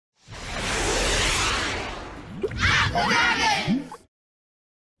Aqua Dragons!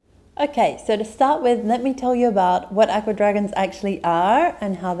 Okay, so to start with, let me tell you about what Aqua Dragons actually are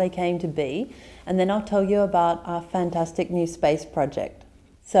and how they came to be, and then I'll tell you about our fantastic new space project.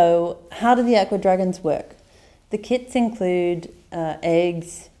 So, how do the Aqua Dragons work? The kits include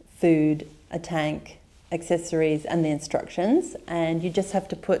eggs, food, a tank, accessories, and the instructions, and you just have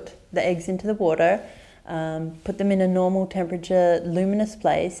to put the eggs into the water, put them in a normal temperature, luminous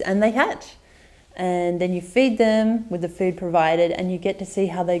place, and they hatch. And then you feed them with the food provided, and you get to see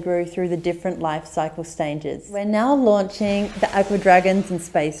how they grow through the different life cycle stages. We're now launching the Aqua Dragons in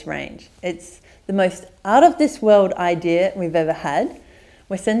Space range. It's the most out of this world idea we've ever had.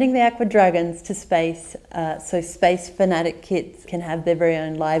 We're sending the Aqua Dragons to space so space fanatic kids can have their very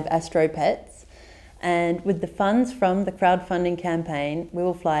own live astro pets. And with the funds from the crowdfunding campaign, we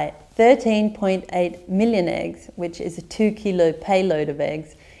will fly 13.8 million eggs, which is a 2-kilo payload of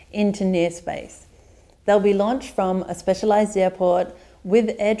eggs, into near space. They'll be launched from a specialized airport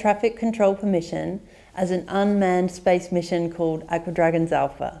with air traffic control permission as an unmanned space mission called Aqua Dragons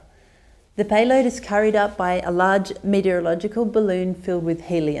Alpha. The payload is carried up by a large meteorological balloon filled with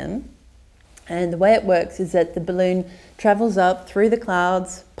helium. And the way it works is that the balloon travels up through the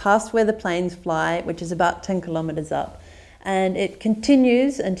clouds, past where the planes fly, which is about 10 kilometers up. And it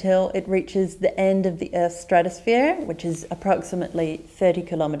continues until it reaches the end of the Earth's stratosphere, which is approximately 30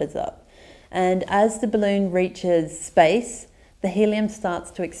 kilometers up. And as the balloon reaches space, the helium starts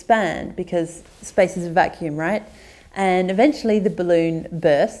to expand because space is a vacuum, right? And eventually the balloon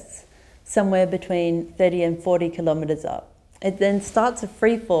bursts somewhere between 30 and 40 kilometers up. It then starts a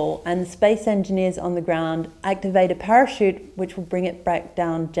free fall, and the space engineers on the ground activate a parachute which will bring it back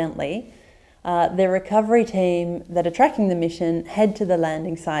down gently. The recovery team that are tracking the mission head to the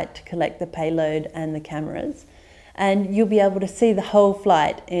landing site to collect the payload and the cameras. And you'll be able to see the whole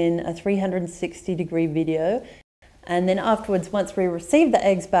flight in a 360-degree video. And then afterwards, once we receive the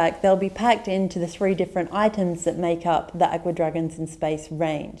eggs back, they'll be packed into the 3 different items that make up the Aqua Dragons in Space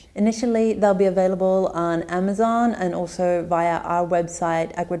range. Initially, they'll be available on Amazon and also via our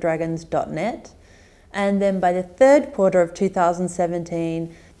website, aquadragons.net. And then by the 3rd quarter of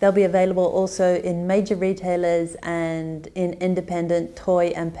 2017, they'll be available also in major retailers and in independent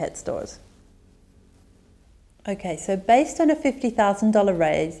toy and pet stores. Okay, so based on a $50,000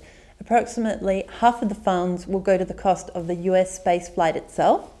 raise, approximately half of the funds will go to the cost of the US space flight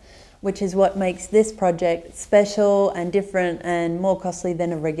itself, which is what makes this project special and different and more costly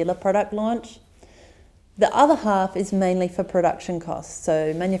than a regular product launch. The other half is mainly for production costs,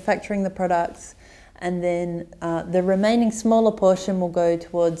 so manufacturing the products, and then the remaining smaller portion will go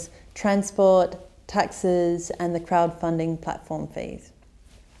towards transport, taxes, and the crowdfunding platform fees.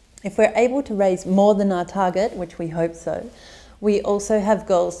 If we're able to raise more than our target, which we hope so, we also have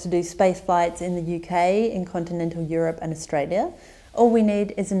goals to do space flights in the UK, in continental Europe and Australia. All we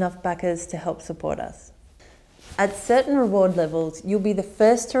need is enough backers to help support us. At certain reward levels, you'll be the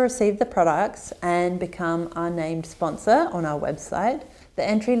first to receive the products and become our named sponsor on our website. The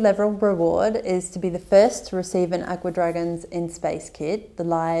entry-level reward is to be the first to receive an Aqua Dragons in Space kit, the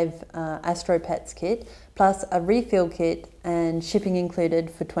live Astro Pets kit, plus a refill kit and shipping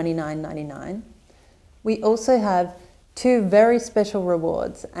included for $29.99. We also have 2 very special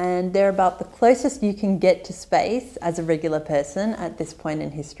rewards, and they're about the closest you can get to space as a regular person at this point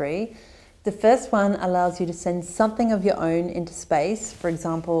in history. The first one allows you to send something of your own into space, for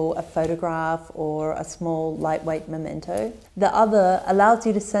example, a photograph or a small lightweight memento. The other allows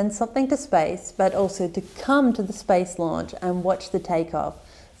you to send something to space, but also to come to the space launch and watch the takeoff,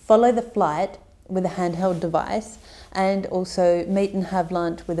 follow the flight with a handheld device, and also meet and have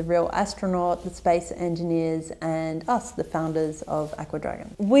lunch with a real astronaut, the space engineers, and us, the founders of Aqua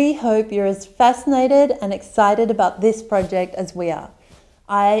Dragon. We hope you're as fascinated and excited about this project as we are.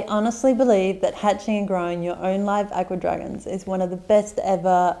 I honestly believe that hatching and growing your own live Aqua Dragons is one of the best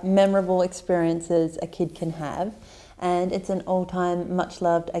ever memorable experiences a kid can have, and it's an all-time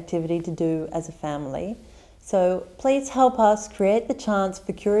much-loved activity to do as a family. So please help us create the chance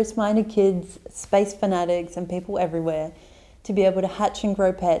for curious-minded kids, space fanatics, and people everywhere to be able to hatch and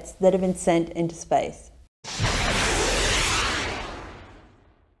grow pets that have been sent into space.